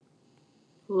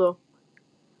Hello.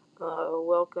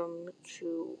 Welcome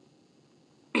to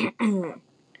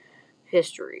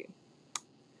history.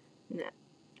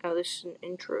 Now, this is an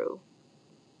intro.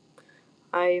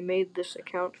 I made this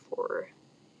account for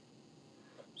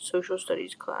social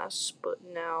studies class, but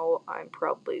now I'm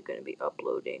probably going to be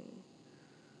uploading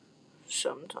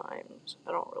sometimes.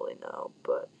 I don't really know,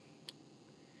 but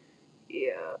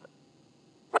yeah.